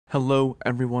Hello,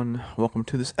 everyone. Welcome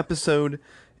to this episode.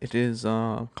 It is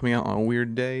coming out on a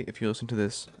weird day. If you listen to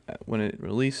this when it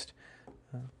released,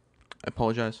 I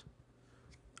apologize.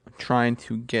 I'm trying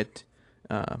to get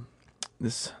uh,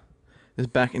 this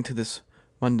back into this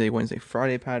Monday, Wednesday,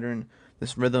 Friday pattern,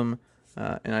 this rhythm,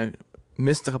 and I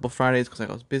missed a couple Fridays because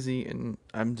I was busy and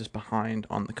I'm just behind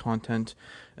on the content.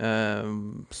 So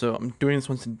I'm doing this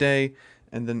once a day,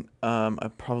 and then I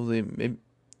probably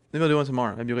maybe I'll do one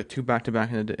tomorrow. Maybe I'll get two back to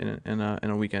back in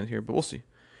a weekend here, but we'll see.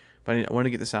 But I wanted to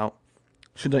get this out.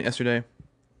 Should have done it yesterday,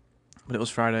 but it was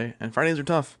Friday, and Fridays are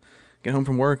tough. Get home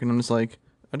from work, and I'm just like,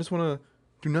 I just want to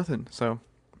do nothing. So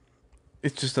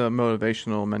it's just a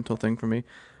motivational, mental thing for me.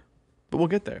 But we'll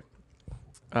get there.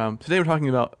 Today we're talking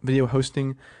about video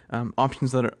hosting,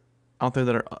 options that are out there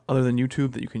that are other than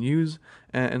YouTube that you can use,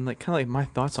 and like kind of like my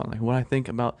thoughts on like what I think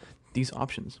about these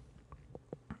options.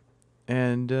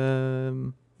 And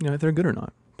if they're good or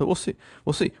not. But we'll see.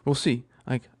 We'll see.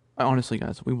 Like, honestly,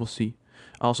 guys, we will see.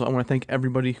 Also, I want to thank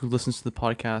everybody who listens to the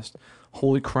podcast.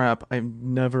 Holy crap, I've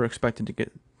never expected to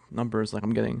get numbers like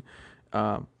I'm getting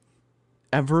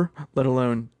ever, let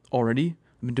alone already.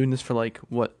 I've been doing this for like,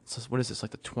 what is this,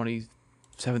 like the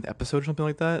 27th episode or something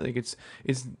like that? Like, it's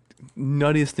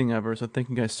nuttiest thing ever, so thank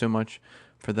you guys so much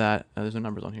for that. There's no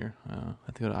numbers on here. I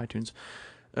have to go to iTunes.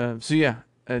 So yeah,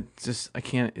 I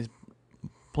can't...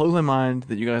 blows my mind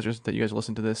that you guys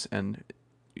listen to this and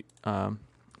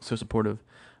so supportive.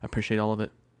 I appreciate all of it.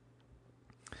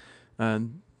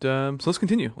 And so let's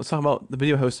continue. Let's talk about the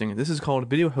video hosting. This is called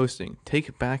Video Hosting.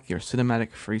 Take back your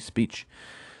cinematic free speech.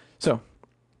 So,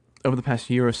 over the past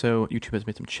year or so, YouTube has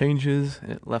made some changes,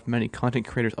 and it left many content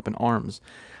creators up in arms.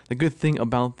 The good thing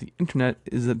about the internet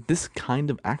is that this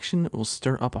kind of action will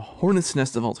stir up a hornet's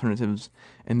nest of alternatives,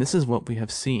 and this is what we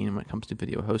have seen when it comes to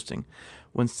video hosting.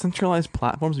 When centralized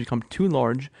platforms become too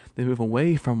large, they move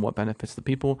away from what benefits the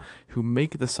people who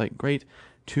make the site great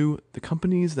to the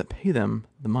companies that pay them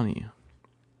the money.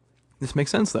 This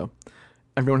makes sense, though.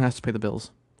 Everyone has to pay the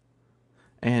bills,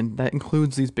 and that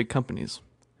includes these big companies.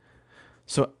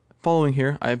 So, following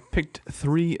here, I picked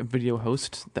 3 video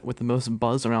hosts that with the most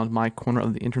buzz around my corner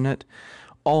of the internet.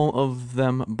 All of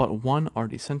them but one are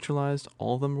decentralized.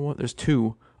 There's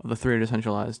 2 of the 3 are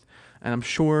decentralized. And I'm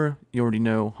sure you already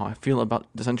know how I feel about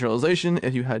decentralization.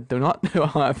 If you do not know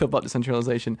how I feel about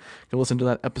decentralization, you can listen to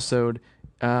that episode.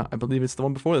 I believe it's the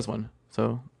one before this one.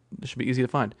 So this should be easy to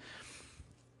find.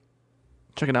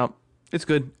 Check it out. It's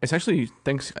good. It's actually,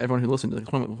 thanks everyone who listened.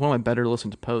 It's one of my better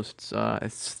listened to posts. I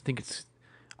think it's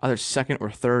either second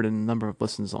or third in the number of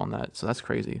listens on that, so that's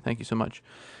crazy. Thank you so much.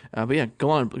 But yeah, go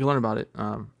learn about it.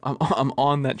 I'm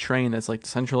on that train that's like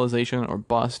decentralization or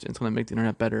bust. It's going to make the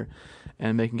internet better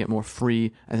and making it more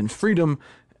free, as in freedom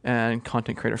and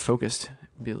content creator focused.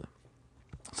 So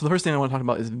the first thing I want to talk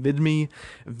about is VidMe.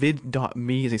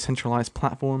 Vid.me is a centralized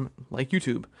platform like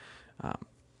YouTube.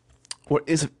 What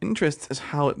is of interest is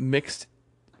how it mixes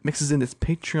in this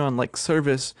Patreon-like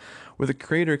service where the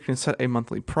creator can set a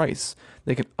monthly price.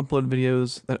 They can upload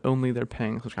videos that only their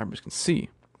paying subscribers can see.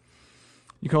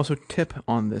 You can also tip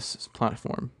on this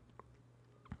platform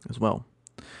as well.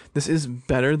 This is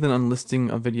better than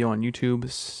unlisting a video on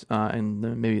YouTube and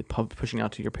then maybe pushing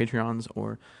out to your Patreons,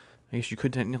 or I guess you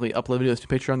could technically upload videos to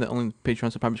Patreon that only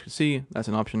Patreon subscribers can see. That's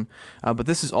an option. But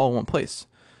this is all in one place.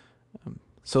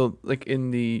 So like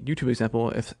in the YouTube example,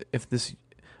 if this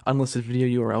unlisted video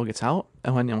URL gets out,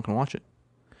 anyone can watch it.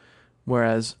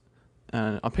 Whereas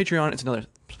on Patreon, it's another,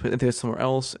 it's somewhere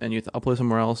else, and you have to upload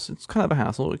somewhere else. It's kind of a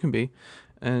hassle. It can be.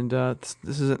 And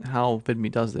this isn't how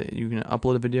VidMe does it. You can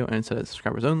upload a video and set it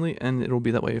subscribers only, and it'll be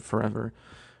that way forever.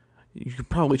 You could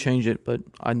probably change it, but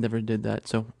I never did that,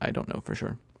 so I don't know for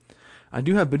sure. I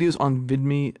do have videos on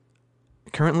VidMe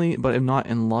currently, but I'm not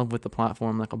in love with the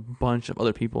platform like a bunch of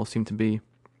other people seem to be.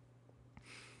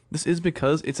 This is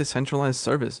because it's a centralized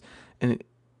service, and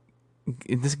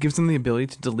this gives them the ability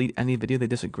to delete any video they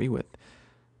disagree with.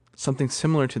 Something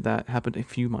similar to that happened a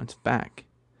few months back.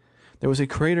 There was a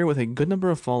creator with a good number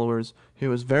of followers who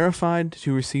was verified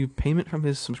to receive payment from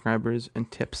his subscribers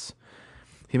and tips.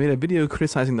 He made a video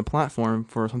criticizing the platform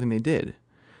for something they did.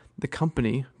 The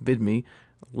company, VidMe,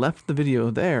 left the video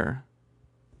there,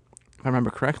 if I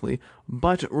remember correctly,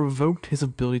 but revoked his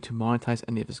ability to monetize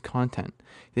any of his content.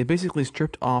 They basically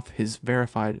stripped off his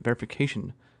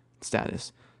verification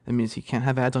status. That means he can't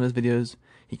have ads on his videos,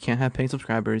 he can't have paying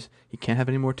subscribers, he can't have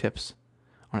any more tips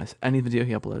on any video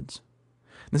he uploads.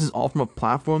 This is all from a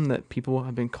platform that people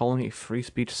have been calling a free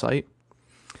speech site.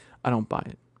 I don't buy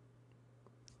it.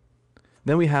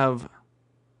 Then we have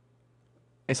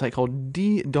a site called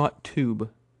D.Tube.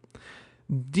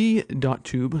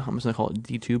 D.Tube, I'm just going to call it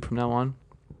DTube from now on,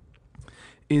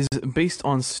 is based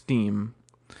on Steam.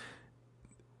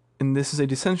 And this is a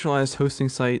decentralized hosting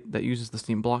site that uses the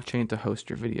Steam blockchain to host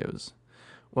your videos.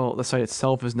 Well, the site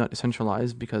itself is not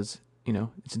decentralized because,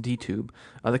 it's DTube.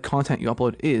 The content you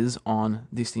upload is on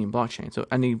the Steam blockchain. So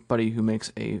anybody who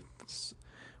makes a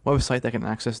website that can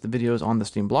access the videos on the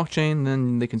Steam blockchain,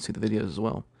 then they can see the videos as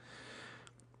well.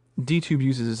 DTube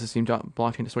uses the Steam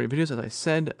blockchain to store your videos. As I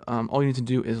said, all you need to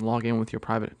do is log in with your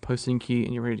private posting key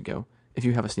and you're ready to go if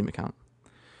you have a Steam account.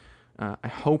 I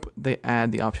hope they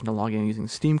add the option to log in using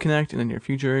Steam Connect in the near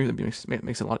future. That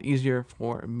makes it a lot easier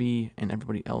for me and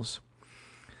everybody else.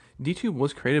 DTube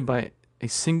was created by a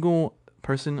single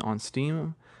person on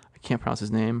Steam. I can't pronounce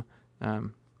his name.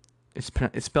 It's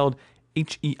spelled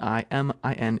HEIMINDANGER.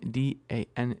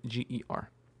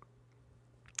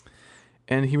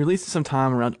 And he released it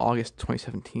sometime around August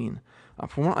 2017.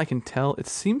 From what I can tell, it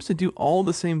seems to do all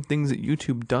the same things that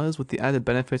YouTube does with the added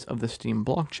benefits of the Steam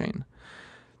blockchain.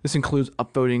 This includes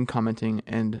upvoting, commenting,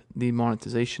 and the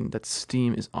monetization that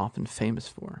Steam is often famous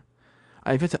for.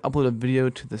 I've yet to upload a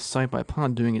video to the site, but I plan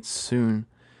on doing it soon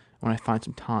when I find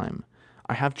some time.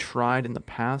 I have tried in the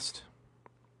past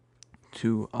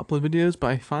to upload videos,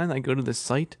 but I find that I go to this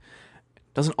site,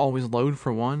 it doesn't always load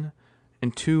for one,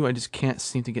 and two, I just can't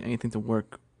seem to get anything to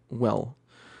work well.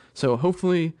 So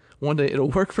hopefully one day it'll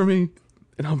work for me,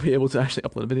 and I'll be able to actually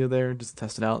upload a video there, just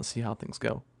test it out and see how things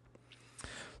go.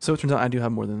 So it turns out I do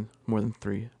have more than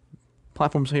 3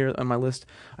 platforms here on my list.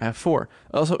 I have 4.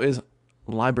 It also is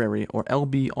LBRY, or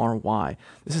LBRY.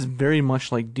 This is very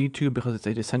much like DTube because it's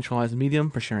a decentralized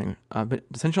medium for sharing,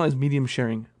 decentralized medium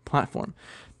sharing platform.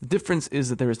 The difference is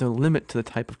that there is no limit to the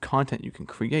type of content you can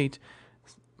create,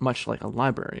 much like a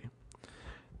library.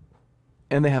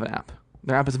 And they have an app.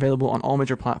 Their app is available on all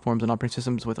major platforms and operating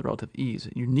systems with a relative ease.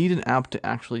 You need this app to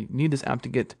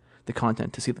get the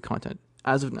content, to see the content.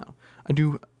 As of now, I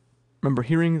do remember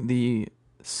hearing the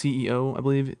CEO, I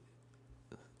believe,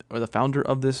 or the founder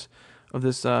of this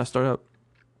startup,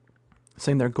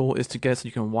 saying their goal is to get so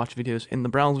you can watch videos in the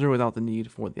browser without the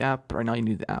need for the app. But right now you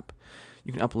need the app.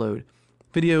 You can upload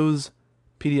videos,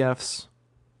 PDFs,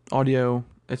 audio.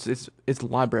 It's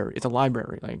library. It's a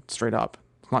library, like straight up.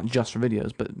 It's not just for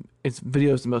videos, but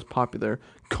video is the most popular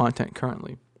content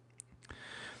currently.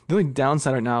 The only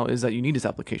downside right now is that you need this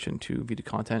application to view the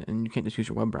content, and you can't just use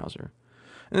your web browser.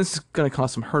 And this is going to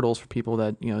cause some hurdles for people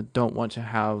that don't want to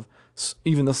have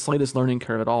even the slightest learning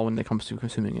curve at all when it comes to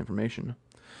consuming information.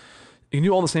 You can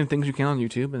do all the same things you can on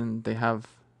YouTube, and they have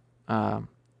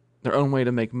their own way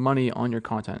to make money on your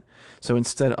content. So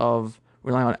instead of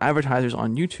relying on advertisers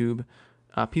on YouTube,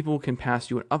 people can pass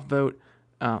you an upvote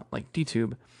like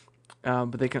DTube,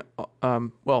 but they can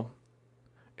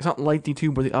it's not like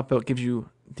DTube where the upvote gives you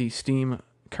the Steam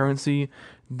currency.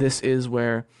 This is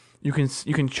where you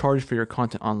can charge for your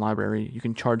content on LBRY. You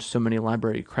can charge so many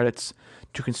LBRY credits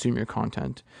to consume your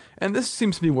content, and this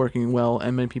seems to be working well.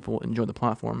 And many people enjoy the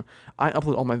platform. I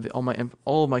upload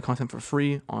all of my content for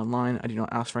free online. I do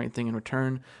not ask for anything in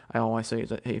return. All I say is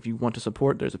that, hey, if you want to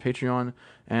support, there's a Patreon,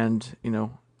 and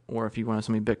or if you want to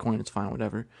send me Bitcoin, it's fine,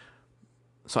 whatever.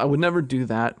 So I would never do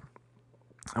that.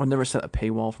 I would never set a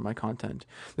paywall for my content.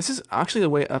 This is actually the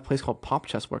way a place called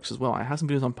PopChess works as well. I have some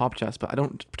videos on PopChess, but I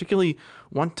don't particularly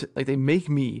want to, they make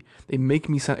me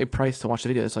set a price to watch the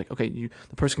video. It's like, okay,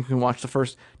 the person can watch the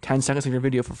first 10 seconds of your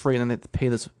video for free, and then they have to pay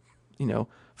this,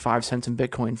 5 cents in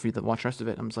Bitcoin for you to watch the rest of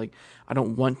it. I'm just like, I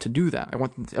don't want to do that. I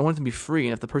want it to be free,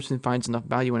 and if the person finds enough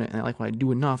value in it, and I like what I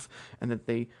do enough, and that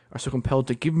they are so compelled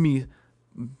to give me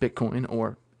Bitcoin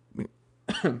or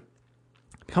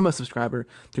become a subscriber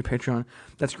through Patreon,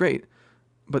 that's great.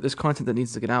 But there's content that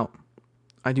needs to get out.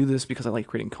 I do this because I like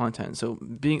creating content. So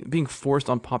being forced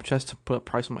on PopChess to put a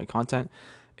price on my content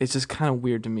is just kind of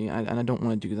weird to me, and I don't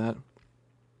want to do that.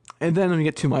 And then when we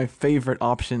get to my favorite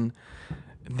option,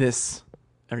 this,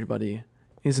 everybody,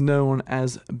 is known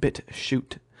as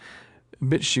BitChute.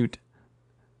 BitChute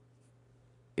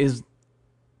is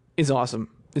awesome.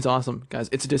 It's awesome, guys.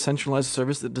 It's a decentralized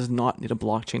service that does not need a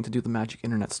blockchain to do the magic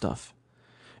internet stuff.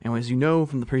 And as you know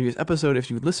from the previous episode, if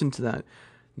you listened to that,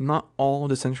 not all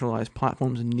decentralized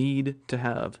platforms need to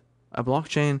have a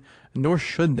blockchain, nor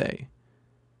should they.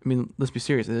 I mean, let's be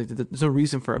serious. There's no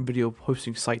reason for a video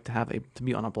hosting site to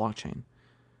be on a blockchain.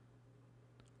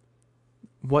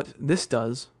 What this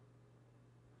does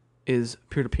is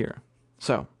peer-to-peer.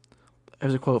 So,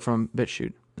 there's a quote from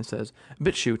BitChute. It says,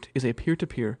 BitChute is a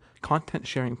peer-to-peer content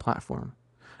sharing platform.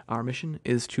 Our mission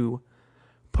is to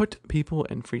put people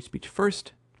and free speech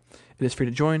first. It is free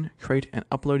to join, create, and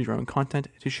upload your own content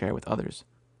to share with others.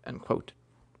 End quote.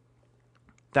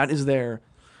 That is there.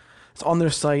 It's on their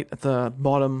site at the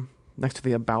bottom next to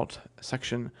the About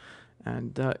section.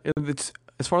 And it's,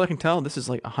 as far as I can tell, this is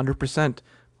like 100%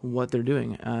 what they're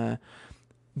doing.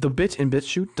 The bit in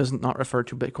BitChute does not refer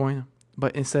to Bitcoin,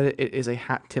 but instead it is a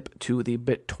hat tip to the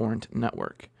BitTorrent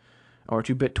network, or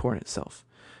to BitTorrent itself.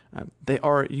 They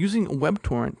are using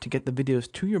WebTorrent to get the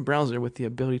videos to your browser with the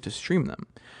ability to stream them.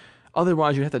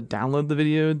 Otherwise, you have to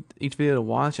download each video to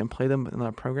watch and play them with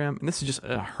another program. And this is just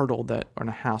a hurdle or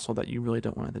a hassle that you really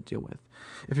don't want to deal with.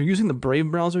 If you're using the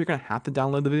Brave browser, you're going to have to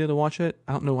download the video to watch it.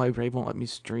 I don't know why Brave won't let me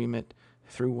stream it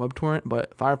through WebTorrent,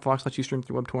 but Firefox lets you stream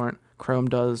through WebTorrent. Chrome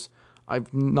does.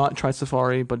 I've not tried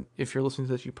Safari, but if you're listening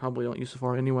to this, you probably don't use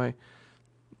Safari anyway.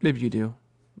 Maybe you do.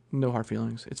 No hard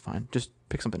feelings. It's fine. Just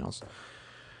pick something else.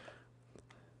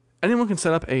 Anyone can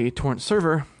set up a torrent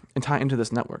server and tie into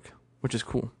this network, which is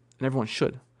cool. And everyone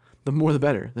should. The more the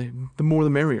better. The more the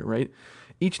merrier, right?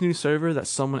 Each new server that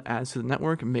someone adds to the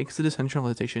network makes the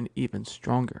decentralization even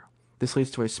stronger. This leads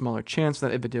to a smaller chance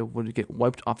that a video would get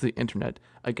wiped off the internet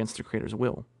against the creator's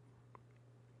will.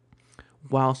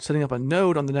 While setting up a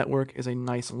node on the network is a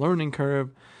nice learning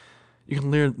curve, you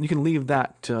can leave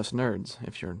that to us nerds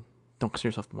if you don't consider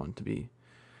yourself one to be.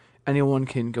 Anyone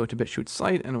can go to BitChute's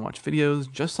site and watch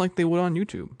videos just like they would on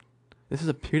YouTube. This is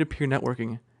a peer-to-peer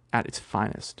networking at its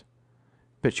finest.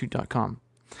 BitChute.com.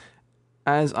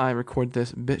 As I record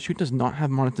this, BitChute does not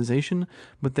have monetization,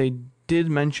 but they did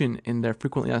mention in their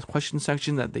frequently asked questions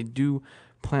section that they do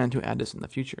plan to add this in the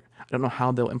future. I don't know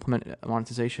how they'll implement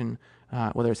monetization,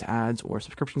 whether it's ads or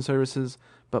subscription services,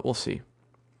 but we'll see.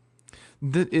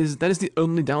 That is the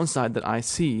only downside that I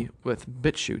see with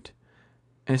BitChute,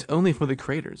 and it's only for the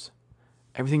creators.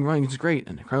 Everything running is great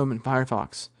in Chrome and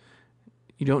Firefox.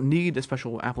 You don't need a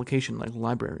special application like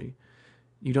Library.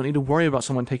 You don't need to worry about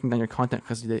someone taking down your content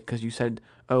because you said,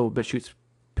 oh, BitChute's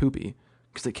poopy.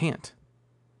 Because they can't.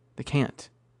 They can't.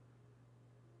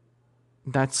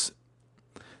 That's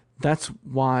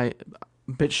why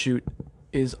BitChute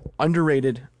is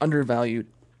underrated, undervalued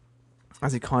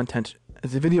as a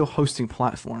video hosting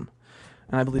platform.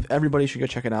 And I believe everybody should go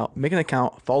check it out. Make an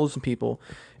account, follow some people.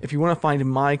 If you want to find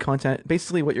my content,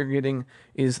 basically what you're getting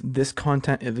is this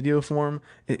content in video form.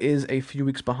 It is a few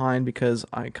weeks behind because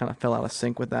I kind of fell out of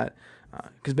sync with that.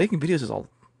 Because making videos is all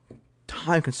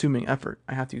time-consuming effort.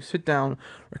 I have to sit down,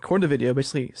 record the video,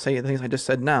 basically say the things I just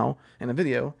said now in a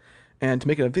video. And to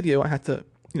make it a video, I have to,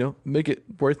 make it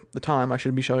worth the time. I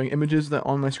should be showing images that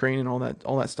on my screen and all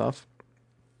that stuff.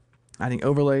 Adding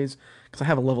overlays, because I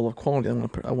have a level of quality I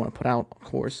want to put out, of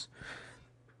course.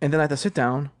 And then I have to sit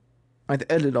down, I have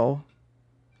to edit it all,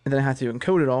 and then I have to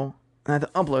encode it all, and I have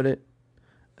to upload it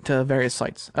to various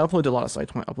sites. I upload to a lot of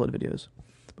sites when I upload videos,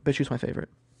 but BitChute's my favorite.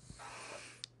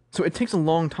 So it takes a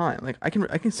long time. Like I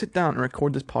can sit down and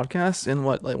record this podcast in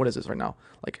what is this right now?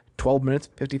 Like 12 minutes,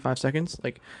 55 seconds,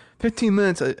 like 15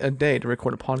 minutes a day to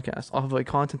record a podcast off of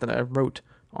content that I wrote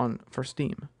for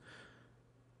Steam.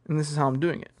 And this is how I'm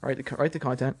doing it, right? Write the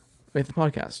content, make the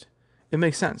podcast. It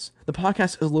makes sense. The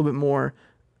podcast is a little bit more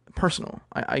personal.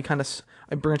 I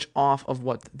branch off of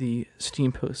what the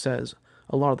Steam post says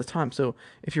a lot of the time. So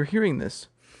if you're hearing this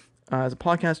as a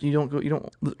podcast, you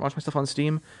don't watch my stuff on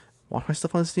Steam. Watch my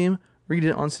stuff on Steam. Read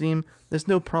it on Steam. There's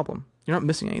no problem. You're not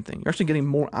missing anything. You're actually getting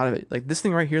more out of it. Like this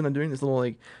thing right here that I'm doing, this little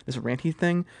this ranty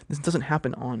thing. This doesn't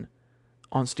happen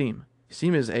on Steam.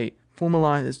 Steam is a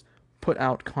formalized, put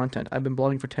out content. I've been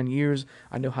blogging for 10 years.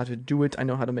 I know how to do it. I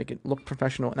know how to make it look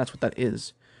professional, and that's what that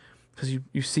is. Because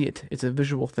you see it. It's a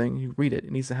visual thing. You read it.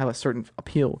 It needs to have a certain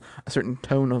appeal, a certain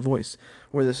tone of voice.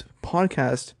 Where this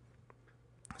podcast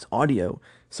is audio,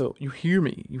 so you hear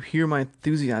me. You hear my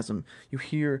enthusiasm. You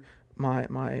hear my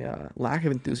lack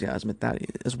of enthusiasm at that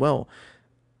as well.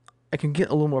 I can get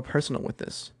a little more personal with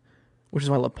this, which is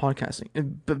why I love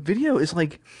podcasting. But video is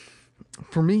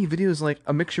for me, video is like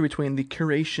a mixture between the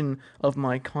curation of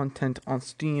my content on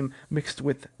Steam mixed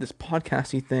with this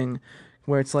podcasty thing,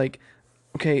 where it's like,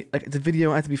 okay, like the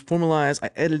video I have to be formalized. I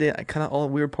edit it. I cut out all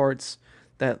the weird parts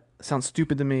that sound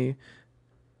stupid to me.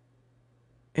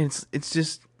 And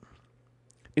it's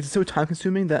so time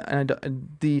consuming that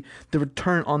the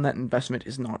return on that investment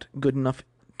is not good enough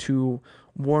to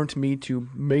warrant me to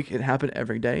make it happen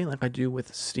every day, like I do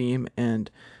with Steam and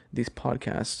these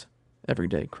podcasts every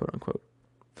day, quote unquote.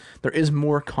 There is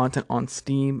more content on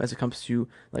Steam as it comes to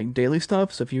daily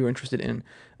stuff. So if you're interested in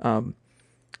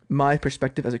my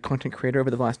perspective as a content creator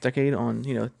over the last decade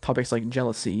on topics like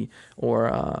jealousy or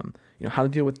how to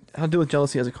deal with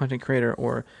jealousy as a content creator,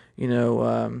 or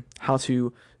how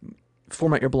to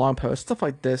format your blog post, stuff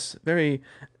like this, very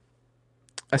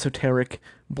esoteric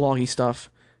bloggy stuff.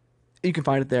 You can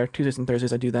find it there. Tuesdays and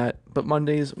Thursdays I do that, but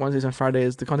Mondays, Wednesdays, and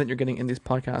Fridays, the content you're getting in these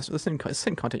podcasts are the same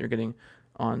content you're getting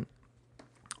on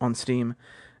Steam.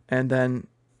 And then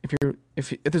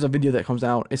if there's a video that comes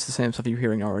out, it's the same stuff you're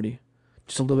hearing already,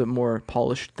 just a little bit more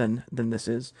polished than this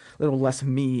is, a little less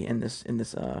me in this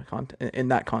content, in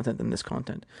that content than this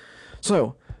content.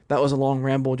 So that was a long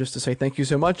ramble just to say thank you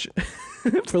so much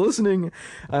for listening.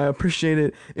 I appreciate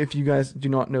it. If you guys do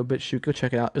not know BitChute, go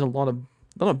check it out. There's a lot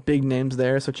of big names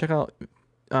there, so check out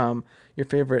your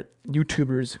favorite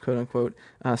YouTubers, quote unquote.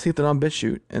 See if they're on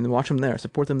BitChute and watch them there.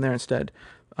 Support them there instead,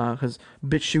 because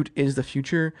BitChute is the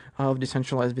future of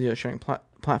decentralized video sharing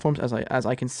platforms as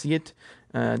I can see it.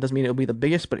 Doesn't mean it'll be the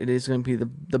biggest, but it is going to be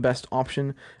the best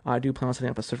option. I do plan on setting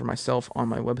up a server myself on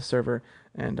my web server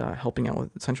and helping out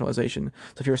with centralization.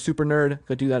 So if you're a super nerd,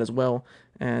 go do that as well.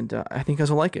 And I think you guys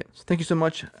will like it. So thank you so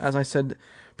much. As I said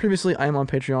previously, I am on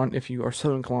Patreon. If you are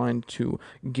so inclined to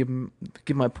give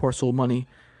my poor soul money,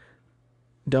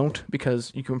 don't,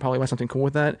 because you can probably buy something cool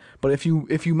with that. But if you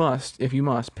must,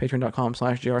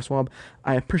 patreon.com/jrswab.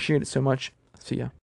 I appreciate it so much. See ya.